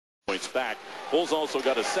points back. Bulls also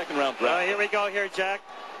got a second-round draft. Here we go here, Jack.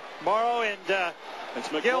 Morrow and it's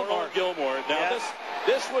McMorrow and Gilmour. Now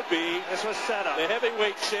this was set up. The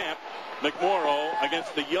heavyweight champ McMorrow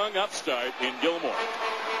against the young upstart in Gilmour,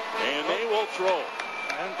 and they will throw.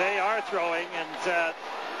 And they are throwing, and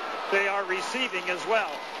they are receiving as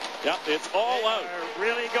well. Yep, it's all out. They're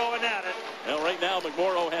really going at it. Now, right now,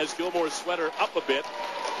 McMorrow has Gilmour's sweater up a bit.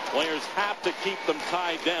 Players have to keep them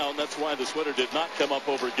tied down. That's why the sweater did not come up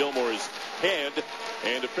over Gilmour's head.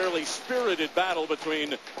 And a fairly spirited battle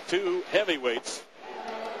between two heavyweights.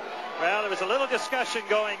 Well, there was a little discussion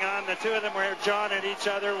going on. The two of them were jawing at each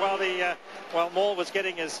other while Mole was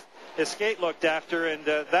getting his skate looked after, and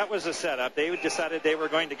that was a setup. They decided they were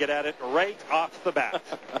going to get at it right off the bat.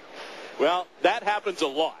 Well, that happens a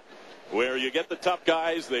lot. Where you get the tough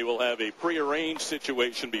guys, they will have a prearranged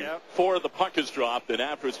situation before the puck is dropped, and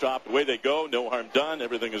after it's dropped, away they go. No harm done.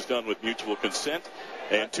 Everything is done with mutual consent.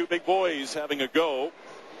 And two big boys having a go.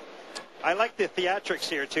 I like the theatrics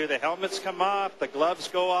here, too. The helmets come off. The gloves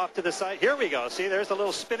go off to the side. Here we go. See, there's a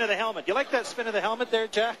little spin of the helmet. You like that spin of the helmet there,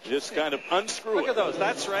 Jack? Just kind of unscrew it. Look at those.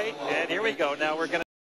 That's right. And here we go. Now we're going to